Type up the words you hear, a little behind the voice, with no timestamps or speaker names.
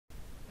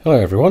Hello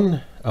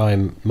everyone,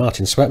 I'm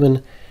Martin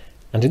Sweatman,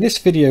 and in this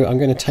video I'm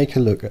going to take a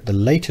look at the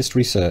latest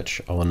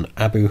research on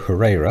Abu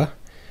Hureyra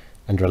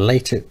and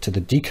relate it to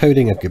the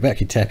decoding of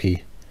Gobekli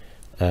Tepe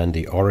and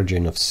the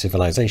origin of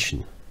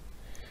civilization.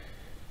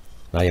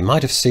 Now, you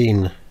might have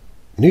seen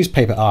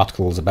newspaper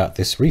articles about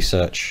this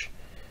research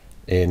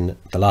in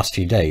the last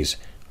few days.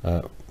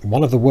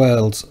 One of the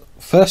world's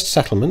first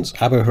settlements,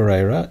 Abu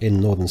Hureyra in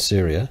northern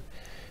Syria,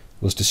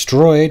 was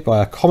destroyed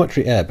by a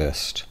cometary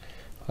airburst.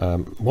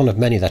 One of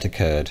many that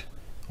occurred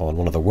on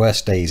one of the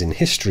worst days in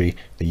history,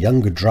 the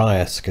Younger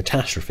Dryas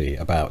catastrophe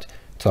about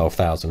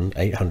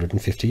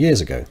 12,850 years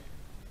ago.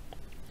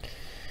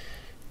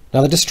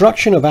 Now, the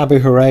destruction of Abu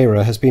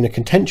Hureyra has been a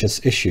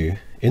contentious issue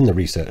in the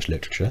research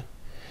literature.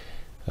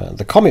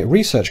 The Comet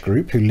Research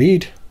Group, who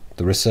lead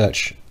the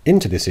research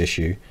into this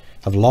issue,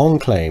 have long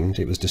claimed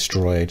it was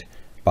destroyed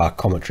by a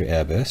cometary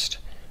airburst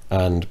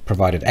and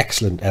provided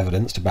excellent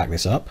evidence to back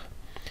this up.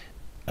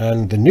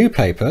 And the new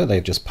paper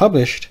they've just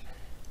published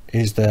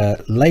is their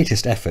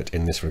latest effort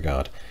in this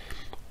regard.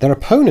 Their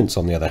opponents,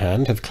 on the other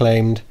hand, have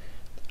claimed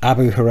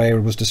Abu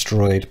Hureyra was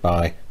destroyed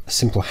by a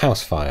simple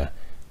house fire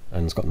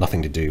and it's got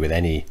nothing to do with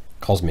any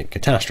cosmic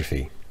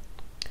catastrophe.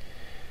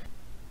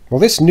 Well,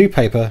 this new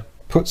paper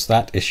puts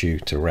that issue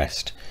to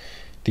rest.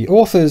 The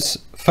authors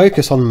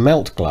focus on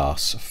melt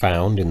glass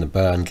found in the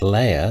burned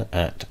layer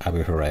at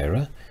Abu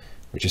Hureyra,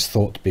 which is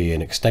thought to be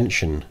an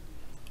extension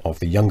of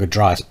the Younger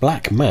Dryas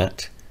black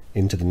mat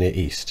into the Near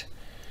East.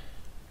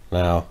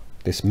 Now,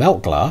 this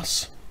melt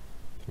glass,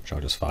 which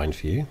I'll just find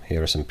for you,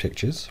 here are some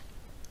pictures.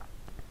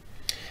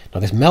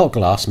 Now, this melt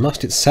glass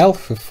must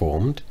itself have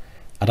formed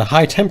at a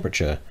high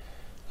temperature,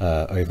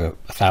 over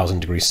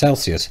 1,000 degrees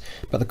Celsius,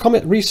 but the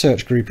Comet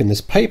Research Group in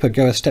this paper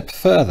go a step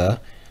further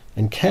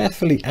and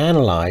carefully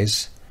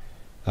analyse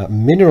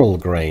mineral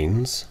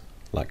grains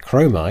like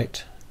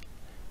chromite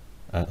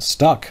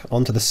stuck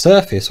onto the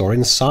surface or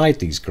inside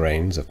these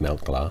grains of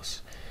melt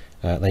glass.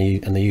 They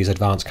use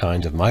advanced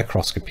kinds of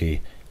microscopy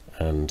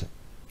and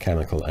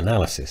chemical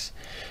analysis.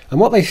 And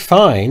what they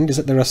find is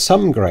that there are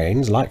some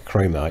grains, like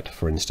chromite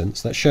for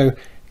instance, that show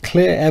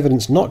clear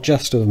evidence not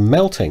just of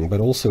melting but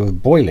also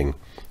of boiling.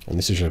 And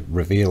this is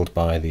revealed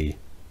by the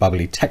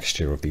bubbly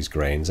texture of these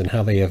grains and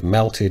how they have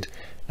melted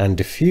and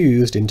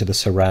diffused into the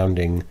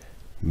surrounding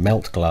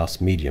melt glass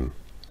medium.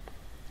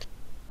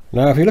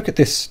 Now, if you look at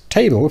this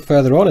table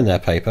further on in their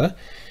paper,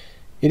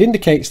 it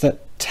indicates that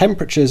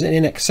temperatures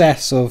in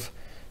excess of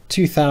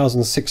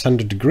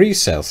 2,600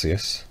 degrees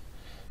Celsius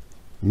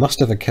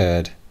must have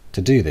occurred to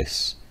do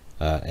this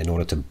in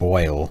order to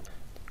boil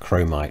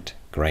chromite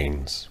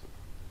grains.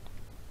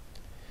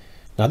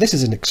 Now, this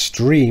is an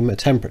extreme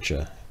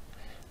temperature.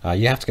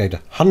 You have to go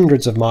to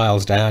hundreds of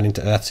miles down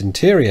into Earth's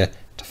interior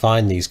to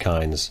find these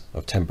kinds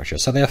of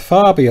temperatures, so they are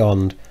far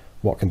beyond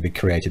what can be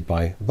created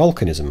by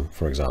volcanism,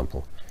 for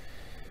example.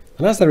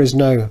 And as there is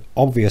no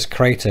obvious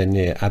crater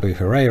near Abu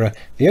Hureyra,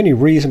 the only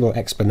reasonable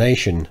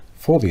explanation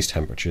for these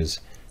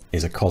temperatures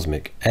is a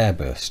cosmic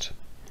airburst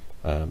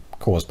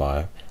caused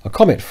by a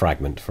comet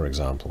fragment, for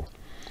example.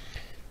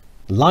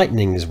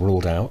 Lightning is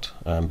ruled out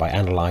by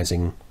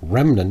analysing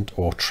remnant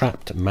or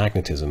trapped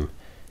magnetism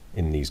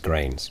in these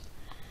grains.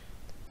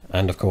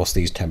 And of course,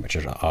 these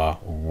temperatures are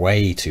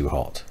way too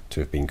hot to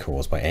have been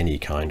caused by any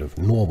kind of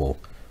normal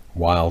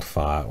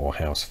wildfire or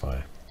house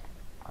fire.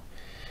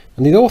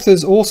 And the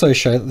authors also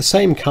show that the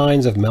same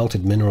kinds of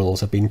melted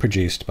minerals have been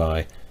produced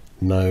by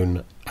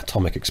known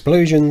atomic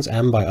explosions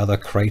and by other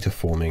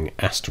crater-forming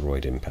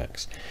asteroid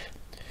impacts.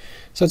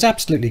 So it's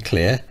absolutely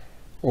clear,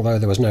 although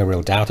there was no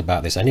real doubt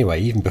about this anyway,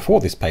 even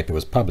before this paper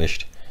was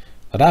published,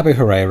 that Abu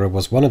Hureyra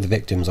was one of the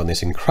victims on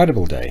this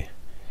incredible day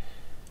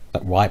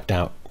that wiped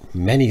out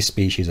many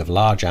species of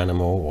large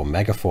animal or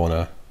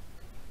megafauna,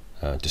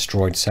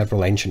 destroyed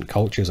several ancient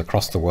cultures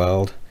across the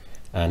world,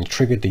 and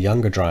triggered the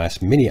Younger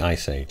Dryas mini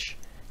ice age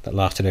that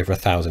lasted over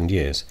 1,000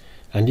 years.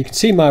 And you can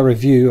see my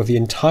review of the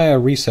entire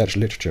research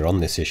literature on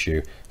this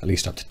issue, at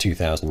least up to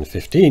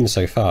 2015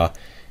 so far,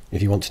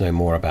 if you want to know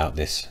more about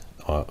this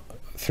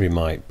through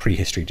my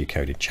Prehistory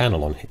Decoded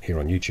channel here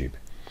on YouTube.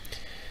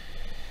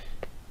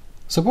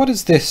 So what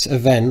is this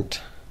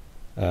event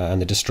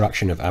and the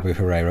destruction of Abu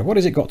Hureyra, what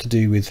has it got to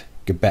do with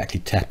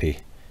Gobekli Tepe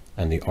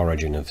and the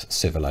origin of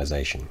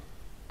civilization?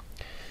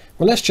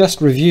 Well, let's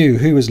just review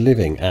who was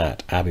living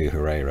at Abu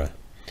Hureyra.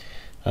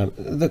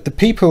 The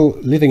people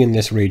living in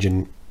this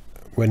region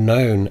were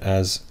known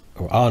as,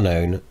 or are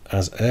known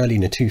as, early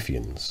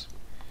Natufians.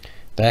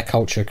 Their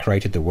culture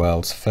created the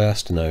world's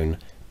first known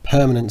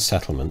permanent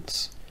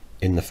settlements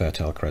in the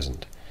Fertile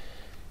Crescent,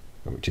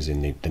 which is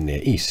in the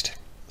Near East.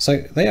 So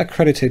they are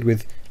credited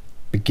with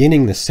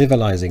beginning the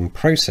civilizing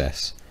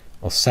process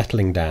of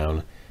settling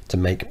down to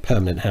make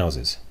permanent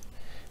houses.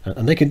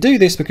 And they could do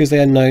this because they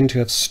are known to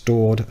have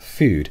stored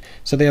food.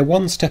 So they are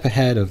one step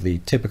ahead of the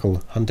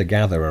typical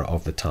hunter-gatherer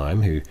of the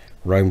time who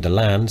roamed the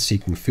land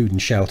seeking food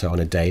and shelter on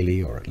a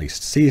daily or at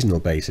least seasonal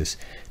basis.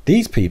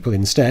 These people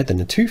instead, the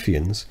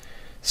Natufians,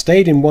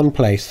 stayed in one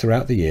place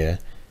throughout the year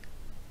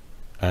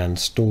and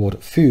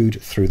stored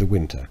food through the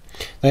winter.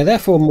 They are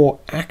therefore more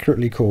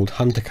accurately called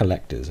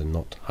hunter-collectors and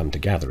not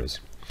hunter-gatherers.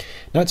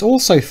 Now it's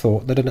also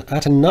thought that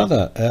at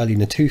another early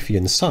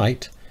Natufian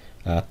site,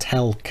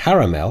 Tel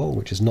Caramel,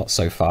 which is not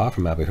so far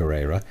from Abu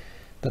Hureyra,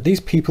 that these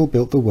people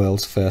built the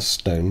world's first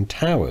stone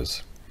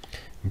towers.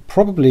 And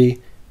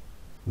probably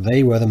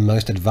they were the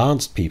most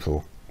advanced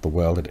people the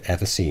world had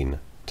ever seen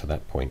to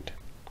that point.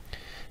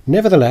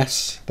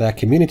 Nevertheless, their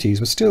communities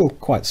were still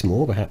quite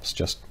small, perhaps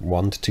just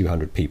 100 to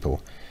 200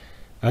 people,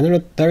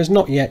 and there is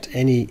not yet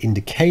any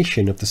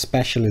indication of the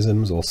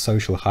specialisms or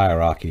social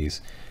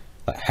hierarchies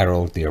that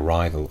herald the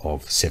arrival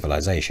of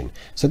civilization.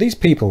 So these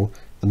people,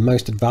 the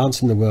most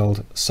advanced in the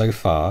world so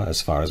far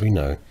as we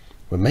know,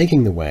 were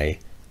making the way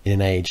in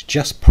an age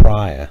just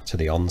prior to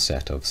the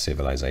onset of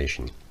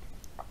civilization.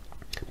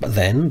 But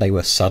then they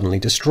were suddenly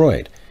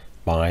destroyed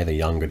by the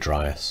Younger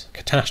Dryas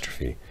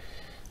catastrophe,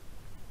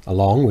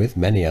 along with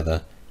many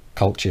other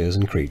cultures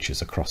and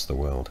creatures across the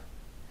world.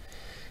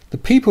 The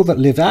people that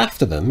lived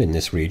after them in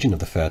this region of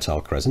the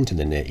Fertile Crescent in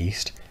the Near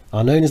East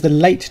are known as the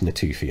Late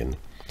Natufian,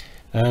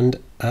 and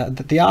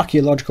the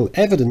archaeological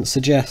evidence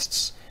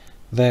suggests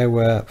there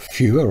were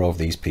fewer of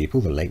these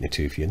people, the Late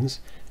Natufians,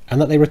 and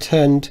that they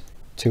returned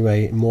to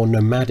a more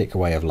nomadic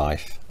way of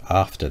life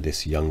after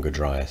this Younger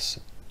Dryas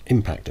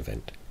impact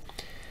event.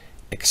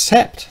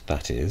 Except,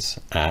 that is,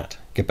 at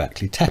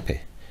Gobekli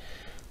Tepe.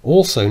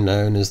 Also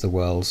known as the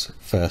world's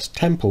first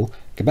temple,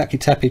 Gobekli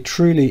Tepe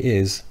truly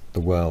is the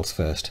world's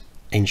first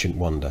ancient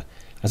wonder,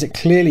 as it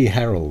clearly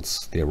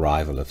heralds the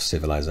arrival of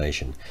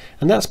civilization.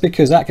 And that's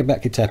because at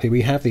Gobekli Tepe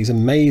we have these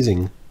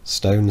amazing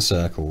stone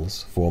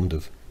circles formed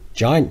of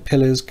giant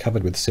pillars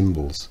covered with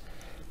symbols,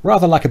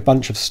 rather like a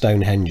bunch of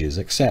Stonehenges,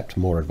 except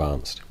more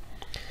advanced.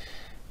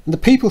 And the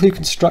people who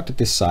constructed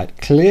this site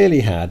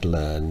clearly had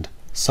learned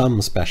some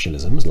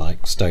specialisms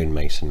like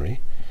stonemasonry,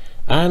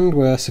 and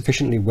were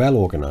sufficiently well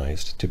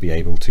organised to be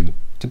able to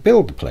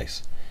build the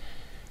place.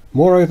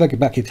 Moreover,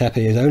 Gobekli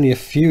Tepe is only a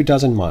few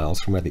dozen miles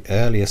from where the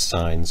earliest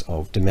signs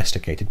of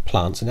domesticated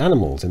plants and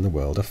animals in the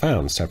world are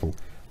found several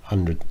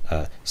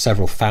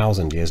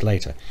thousand years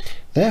later.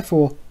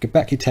 Therefore,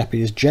 Gobekli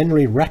Tepe is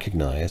generally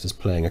recognised as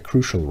playing a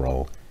crucial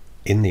role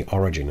in the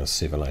origin of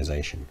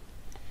civilization.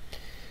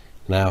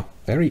 Now,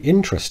 very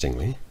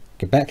interestingly,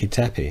 Gobekli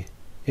Tepe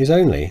is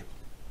only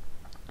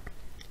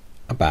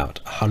about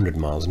 100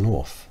 miles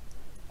north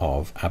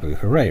of Abu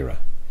Hureyra.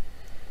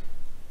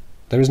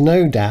 There is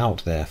no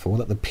doubt, therefore,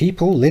 that the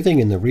people living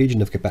in the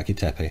region of Gobekli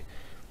Tepe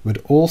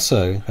would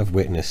also have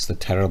witnessed the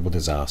terrible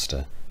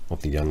disaster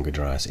of the Younger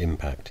Dryas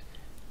impact,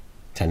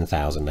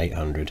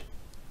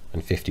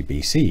 10,850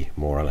 BC,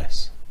 more or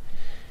less.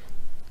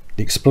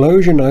 The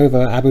explosion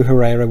over Abu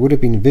Hureyra would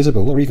have been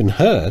visible or even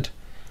heard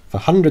for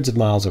hundreds of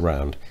miles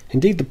around.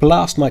 Indeed, the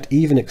blast might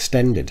even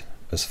extended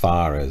as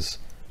far as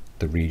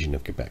the region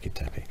of Gobekli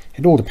Tepe.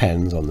 It all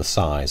depends on the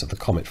size of the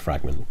comet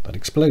fragment that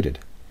exploded.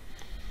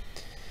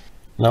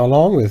 Now,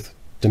 along with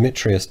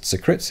Dimitrios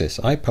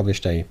Tsakritsis, I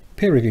published a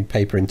peer-reviewed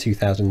paper in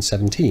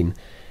 2017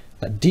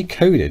 that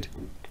decoded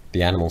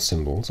the animal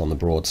symbols on the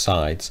broad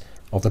sides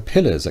of the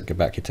pillars at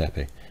Gobekli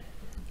Tepe.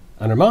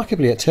 And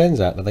remarkably, it turns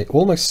out that they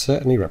almost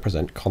certainly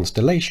represent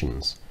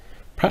constellations,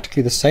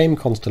 practically the same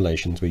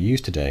constellations we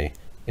use today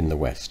in the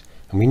West.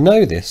 And we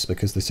know this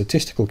because the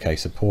statistical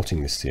case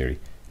supporting this theory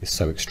is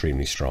so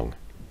extremely strong.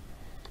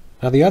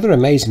 Now, the other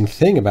amazing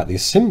thing about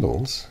these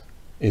symbols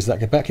is that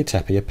Gobekli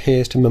Tepe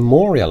appears to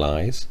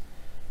memorialize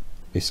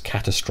this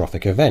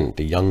catastrophic event,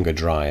 the Younger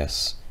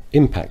Dryas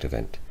impact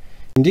event.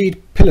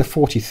 Indeed, Pillar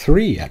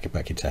 43 at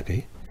Gobekli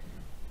Tepe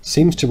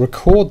seems to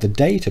record the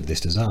date of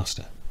this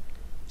disaster.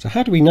 So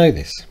how do we know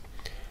this?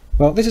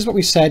 Well, this is what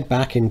we said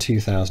back in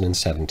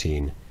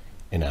 2017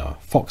 in our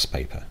Fox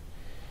paper.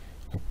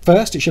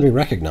 First, it should be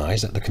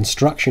recognised that the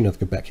construction of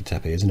Gobekli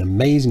Tepe is an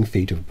amazing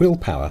feat of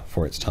willpower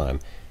for its time.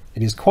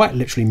 It is quite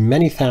literally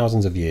many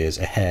thousands of years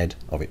ahead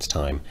of its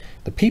time.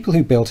 The people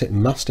who built it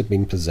must have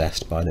been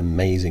possessed by an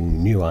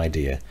amazing new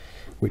idea,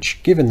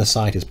 which, given the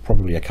site is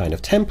probably a kind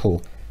of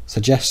temple,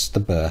 suggests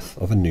the birth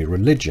of a new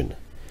religion.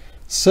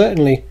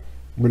 Certainly,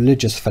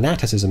 religious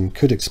fanaticism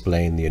could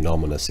explain the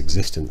anomalous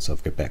existence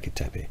of Gobekli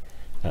Tepe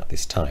at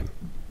this time.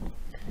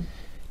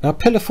 Now,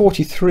 Pillar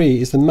 43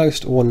 is the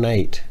most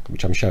ornate,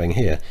 which I'm showing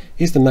here,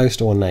 is the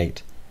most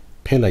ornate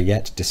pillar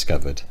yet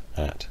discovered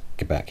at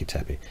Gobekli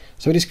Tepe.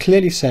 So it is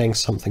clearly saying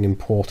something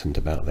important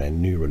about their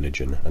new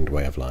religion and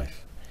way of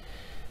life.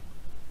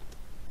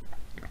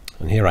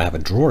 And here I have a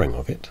drawing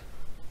of it.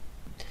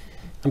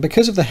 And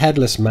because of the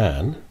headless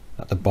man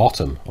at the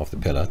bottom of the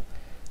pillar,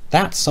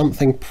 that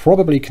something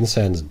probably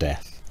concerns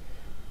death.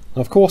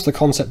 Now, of course, the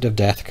concept of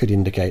death could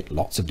indicate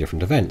lots of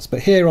different events,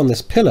 but here on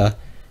this pillar,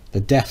 the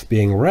death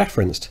being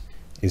referenced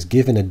is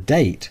given a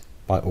date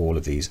by all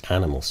of these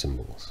animal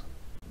symbols.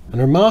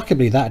 And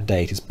remarkably, that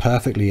date is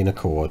perfectly in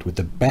accord with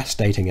the best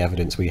dating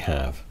evidence we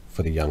have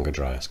for the Younger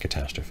Dryas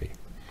catastrophe.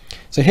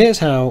 So here's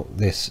how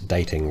this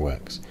dating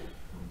works.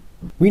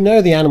 We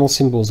know the animal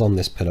symbols on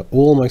this pillar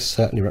almost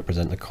certainly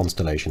represent the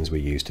constellations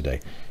we use today,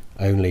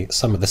 only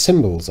some of the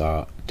symbols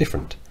are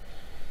different.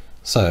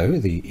 So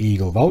the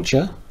eagle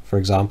vulture, for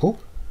example,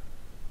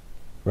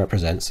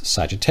 represents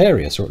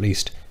Sagittarius, or at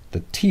least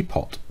the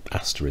teapot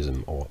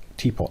asterism or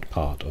teapot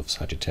part of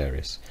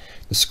Sagittarius.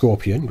 The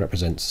scorpion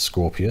represents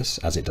Scorpius,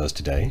 as it does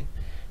today.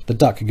 The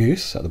duck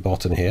goose at the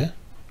bottom here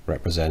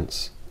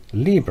represents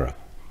Libra.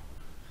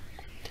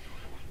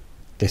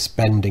 This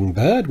bending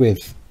bird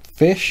with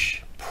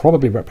fish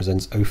probably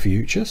represents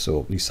Ophiuchus,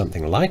 or at least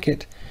something like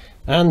it,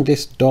 and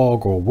this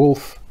dog or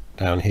wolf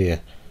down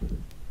here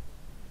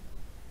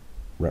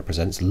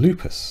represents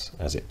Lupus,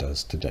 as it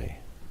does today.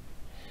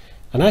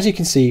 And as you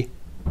can see,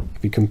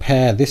 if you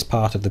compare this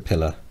part of the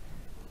pillar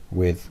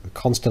with the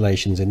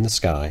constellations in the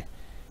sky,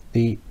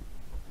 the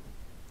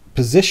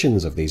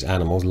positions of these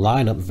animals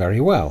line up very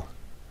well.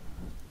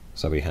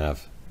 So we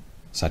have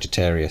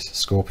Sagittarius,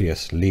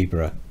 Scorpius,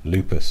 Libra,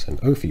 Lupus and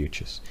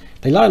Ophiuchus.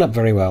 They line up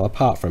very well,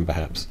 apart from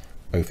perhaps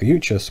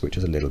Ophiuchus, which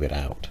is a little bit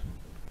out.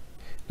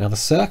 Now the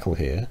circle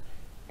here,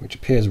 which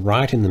appears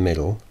right in the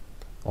middle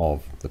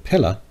of the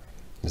pillar,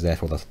 is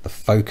therefore the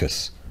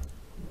focus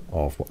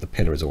of what the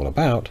pillar is all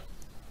about,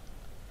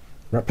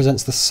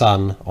 represents the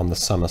sun on the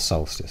summer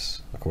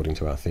solstice, according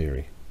to our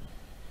theory.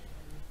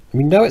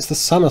 And we know it's the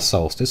summer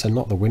solstice and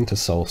not the winter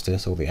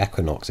solstice or the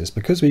equinoxes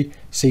because we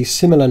see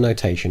similar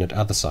notation at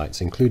other sites,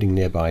 including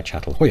nearby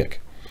Çatalhöyük.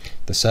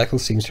 The circle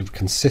seems to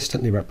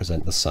consistently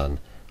represent the sun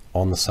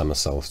on the summer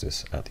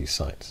solstice at these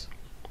sites.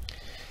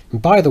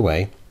 And by the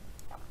way,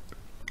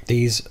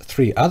 these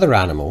three other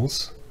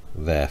animals,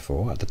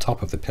 therefore, at the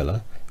top of the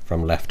pillar,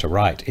 from left to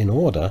right in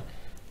order,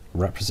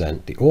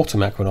 represent the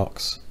autumn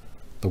equinox,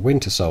 the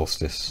winter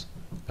solstice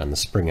and the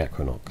spring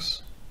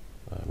equinox,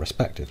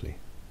 respectively.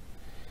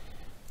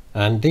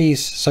 And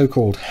these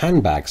so-called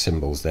handbag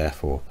symbols,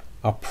 therefore,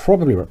 are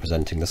probably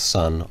representing the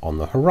sun on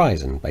the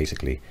horizon.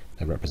 Basically,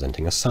 they're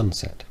representing a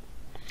sunset.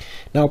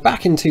 Now,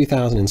 back in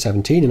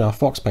 2017 in our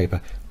Fox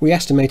paper, we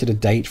estimated a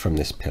date from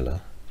this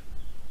pillar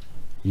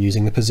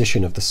using the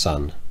position of the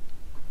sun,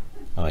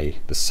 i.e.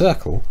 the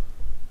circle,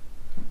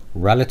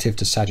 relative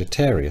to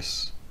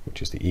Sagittarius,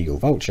 which is the eagle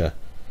vulture,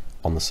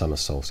 on the summer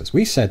solstice.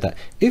 We said that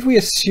if we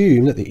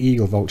assume that the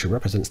eagle vulture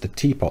represents the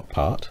teapot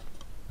part,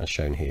 as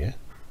shown here,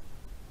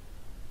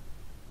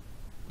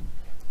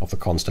 of the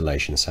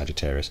constellation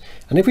Sagittarius,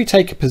 and if we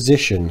take a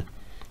position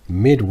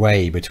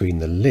midway between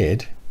the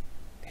lid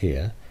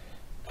here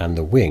and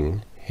the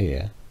wing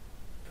here,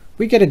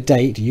 we get a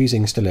date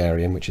using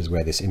Stellarium, which is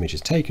where this image is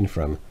taken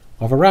from,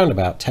 of around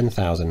about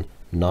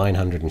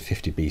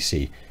 10,950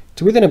 BC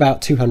to within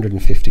about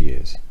 250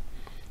 years.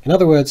 In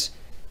other words,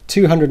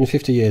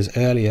 250 years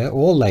earlier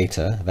or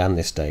later than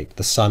this date,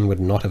 the sun would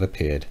not have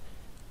appeared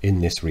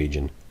in this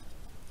region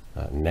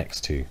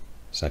next to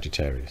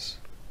Sagittarius.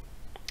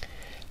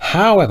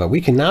 However,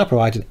 we can now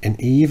provide an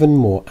even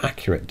more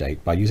accurate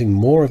date by using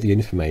more of the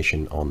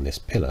information on this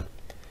pillar.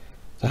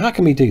 So how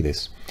can we do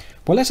this?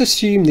 Well, let's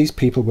assume these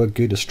people were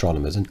good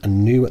astronomers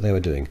and knew what they were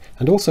doing.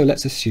 And also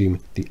let's assume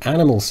the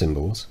animal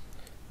symbols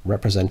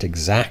represent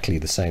exactly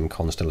the same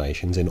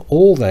constellations in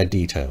all their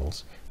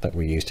details that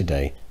we use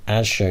today,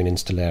 as shown in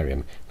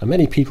Stellarium. Now,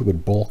 many people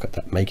would balk at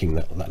that, making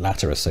that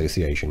latter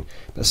association,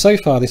 but so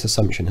far this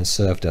assumption has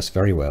served us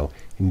very well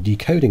in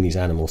decoding these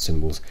animal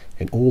symbols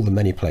in all the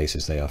many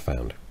places they are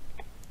found.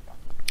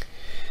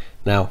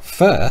 Now,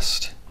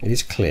 first, it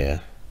is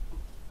clear,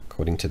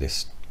 according to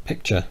this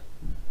picture,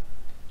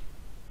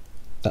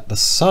 that the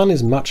sun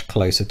is much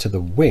closer to the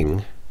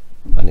wing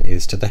than it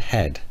is to the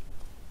head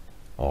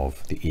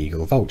of the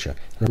eagle vulture.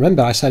 And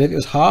remember, I said if it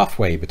was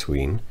halfway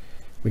between,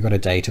 we got a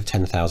date of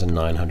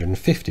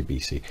 10,950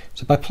 BC.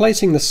 So by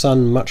placing the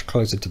sun much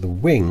closer to the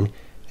wing,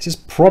 this is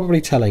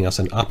probably telling us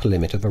an upper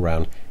limit of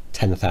around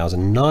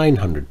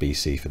 10,900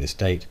 BC for this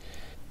date,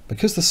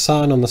 because the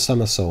sun on the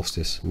summer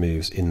solstice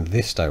moves in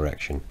this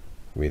direction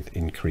with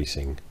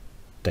increasing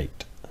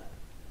date.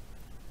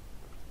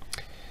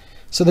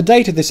 So the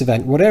date of this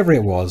event, whatever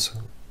it was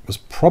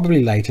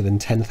probably later than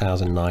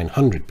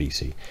 10,900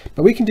 BC.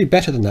 But we can do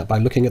better than that by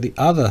looking at the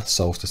other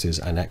solstices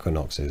and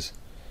equinoxes.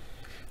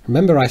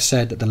 Remember I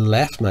said that the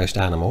leftmost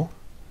animal,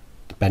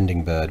 the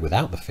bending bird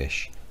without the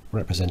fish,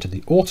 represented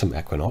the autumn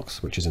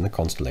equinox, which is in the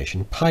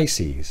constellation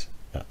Pisces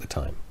at the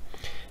time.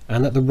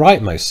 And that the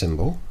rightmost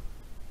symbol,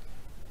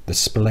 the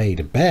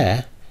splayed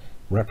bear,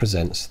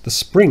 represents the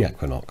spring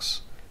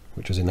equinox,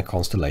 which was in the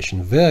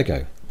constellation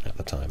Virgo at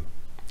the time.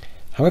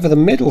 However, the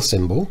middle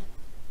symbol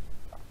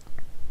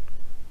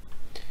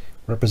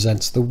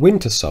represents the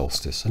winter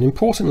solstice, and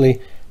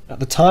importantly, at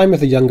the time of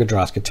the Younger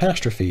Dryas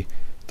catastrophe,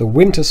 the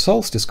winter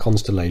solstice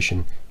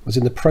constellation was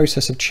in the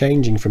process of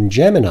changing from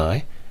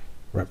Gemini,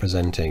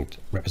 represented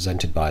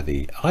by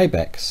the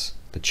ibex,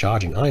 the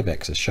charging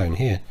ibex as shown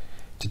here,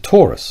 to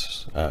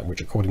Taurus,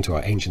 which according to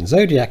our ancient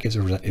zodiac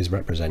is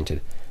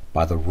represented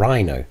by the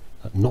rhino,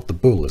 not the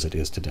bull as it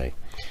is today.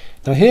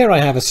 Now here I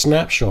have a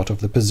snapshot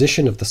of the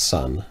position of the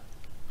sun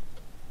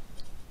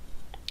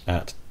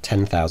at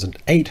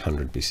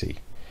 10,800 BC.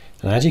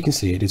 And as you can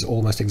see, it is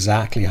almost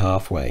exactly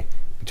halfway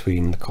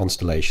between the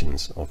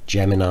constellations of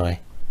Gemini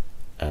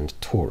and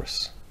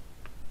Taurus.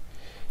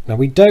 Now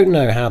we don't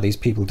know how these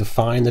people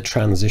define the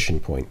transition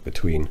point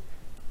between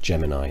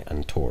Gemini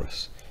and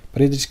Taurus,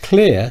 but it is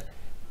clear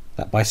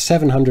that by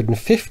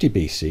 750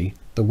 BC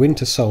the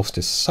winter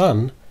solstice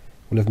sun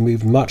will have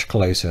moved much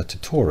closer to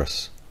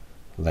Taurus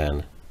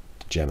than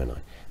to Gemini.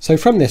 So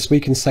from this we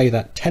can say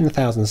that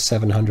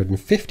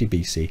 10,750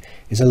 BC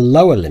is a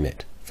lower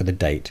limit for the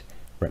date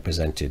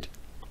represented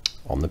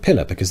on the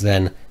pillar, because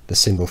then the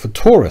symbol for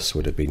Taurus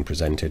would have been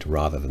presented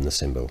rather than the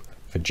symbol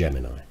for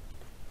Gemini.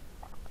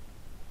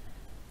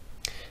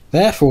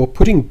 Therefore,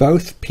 putting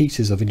both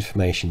pieces of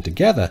information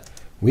together,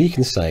 we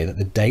can say that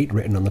the date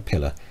written on the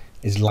pillar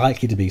is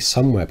likely to be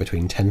somewhere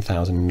between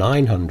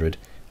 10,900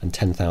 and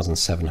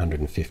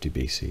 10,750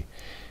 BC.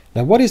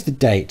 Now, what is the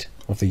date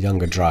of the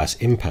Younger Dryas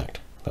impact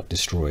that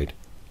destroyed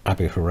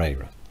Abu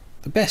Hureyra?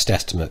 The best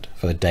estimate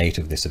for the date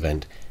of this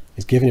event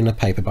is given in a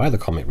paper by the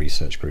Comet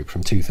Research Group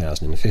from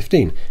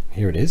 2015.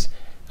 Here it is,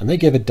 and they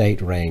give a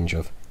date range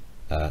of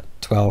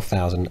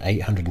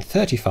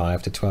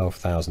 12,835 to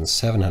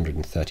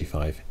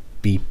 12,735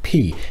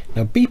 BP.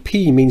 Now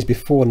BP means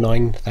before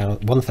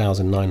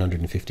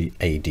 1950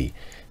 AD,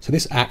 so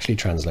this actually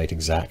translates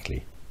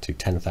exactly to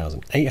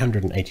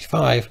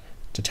 10,885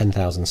 to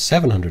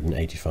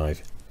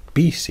 10,785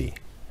 BC.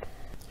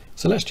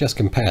 So let's just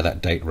compare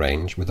that date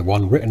range with the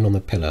one written on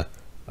the pillar,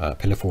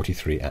 pillar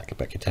 43 at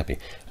Gobekli Tepe.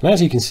 And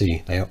as you can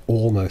see, they are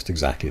almost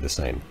exactly the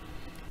same.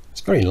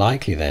 It's very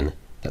likely then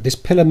that this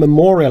pillar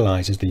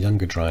memorializes the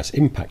Younger Dryas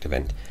impact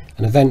event,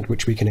 an event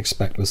which we can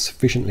expect was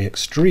sufficiently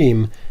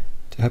extreme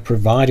to have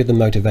provided the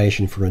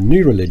motivation for a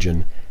new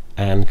religion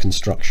and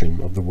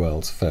construction of the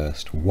world's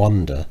first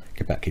wonder,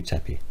 Gobekli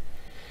Tepe.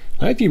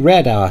 Now, if you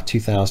read our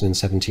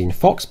 2017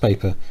 Fox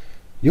paper,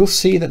 you'll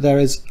see that there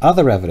is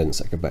other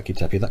evidence at Gobekli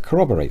Tepe that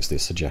corroborates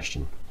this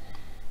suggestion.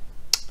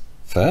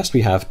 First,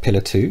 we have Pillar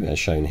 2, as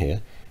shown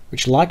here,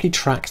 which likely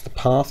tracks the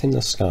path in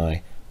the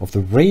sky of the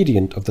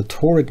radiant of the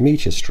Taurid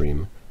meteor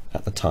stream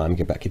at the time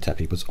Gobekli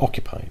Tepe was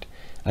occupied.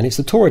 And it's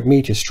the Taurid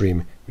meteor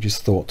stream which is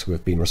thought to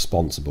have been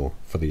responsible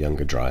for the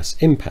Younger Dryas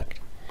impact.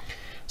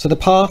 So the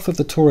path of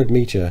the Taurid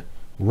meteor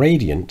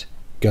radiant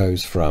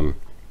goes from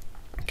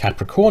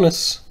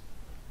Capricornus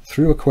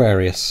through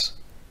Aquarius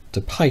to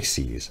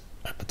Pisces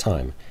at the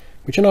time,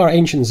 which in our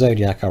ancient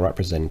zodiac are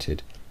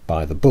represented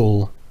by the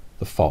bull,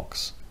 the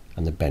fox,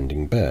 and the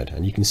bending bird.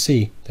 And you can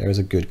see there is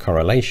a good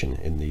correlation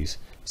in these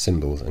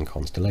symbols and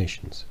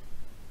constellations.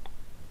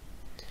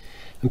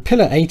 And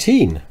Pillar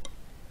 18,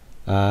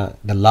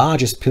 the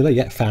largest pillar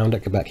yet found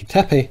at Gobekli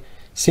Tepe,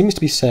 seems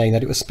to be saying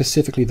that it was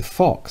specifically the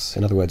fox,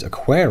 in other words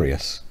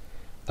Aquarius,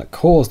 that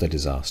caused the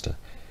disaster,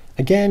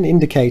 again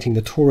indicating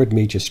the Taurid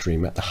meteor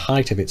stream at the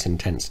height of its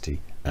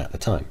intensity at the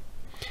time.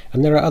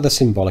 And there are other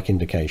symbolic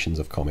indications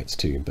of comets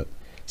too, but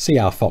see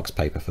our Fox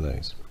paper for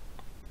those.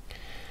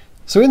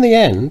 So in the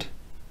end,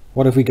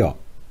 what have we got?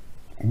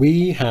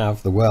 We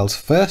have the world's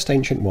first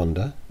ancient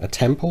wonder, a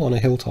temple on a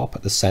hilltop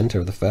at the centre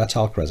of the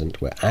Fertile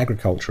Crescent where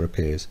agriculture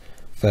appears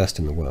first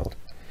in the world.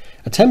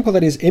 A temple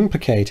that is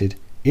implicated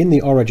in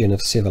the origin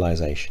of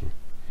civilization.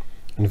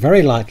 And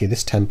very likely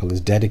this temple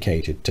is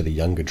dedicated to the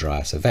Younger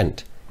Dryas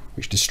event,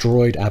 which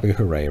destroyed Abu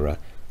Hureyra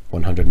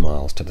 100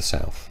 miles to the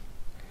south.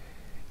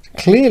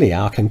 Clearly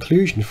our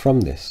conclusion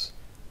from this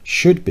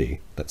should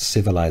be that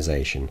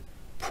civilization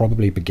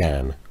probably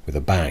began with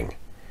a bang.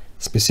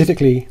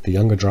 Specifically, the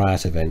Younger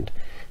Dryas event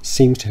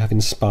seems to have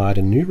inspired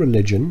a new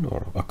religion,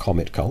 or a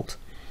comet cult,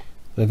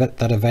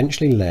 that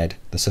eventually led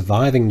the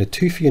surviving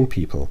Natufian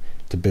people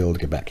to build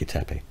Gobekli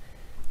Tepe.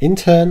 In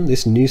turn,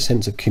 this new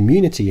sense of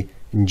community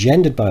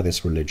engendered by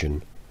this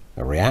religion,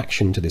 a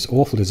reaction to this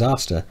awful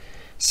disaster,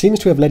 seems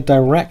to have led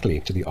directly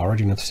to the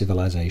origin of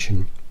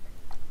civilization,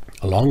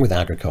 along with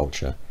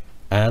agriculture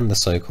and the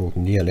so-called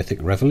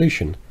Neolithic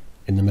Revolution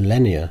in the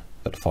millennia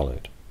that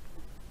followed.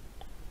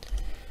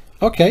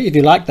 Okay, if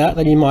you like that,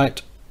 then you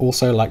might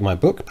also like my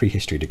book,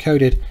 Prehistory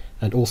Decoded,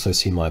 and also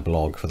see my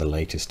blog for the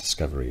latest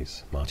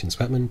discoveries,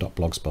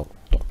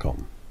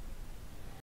 martinsweatman.blogspot.com.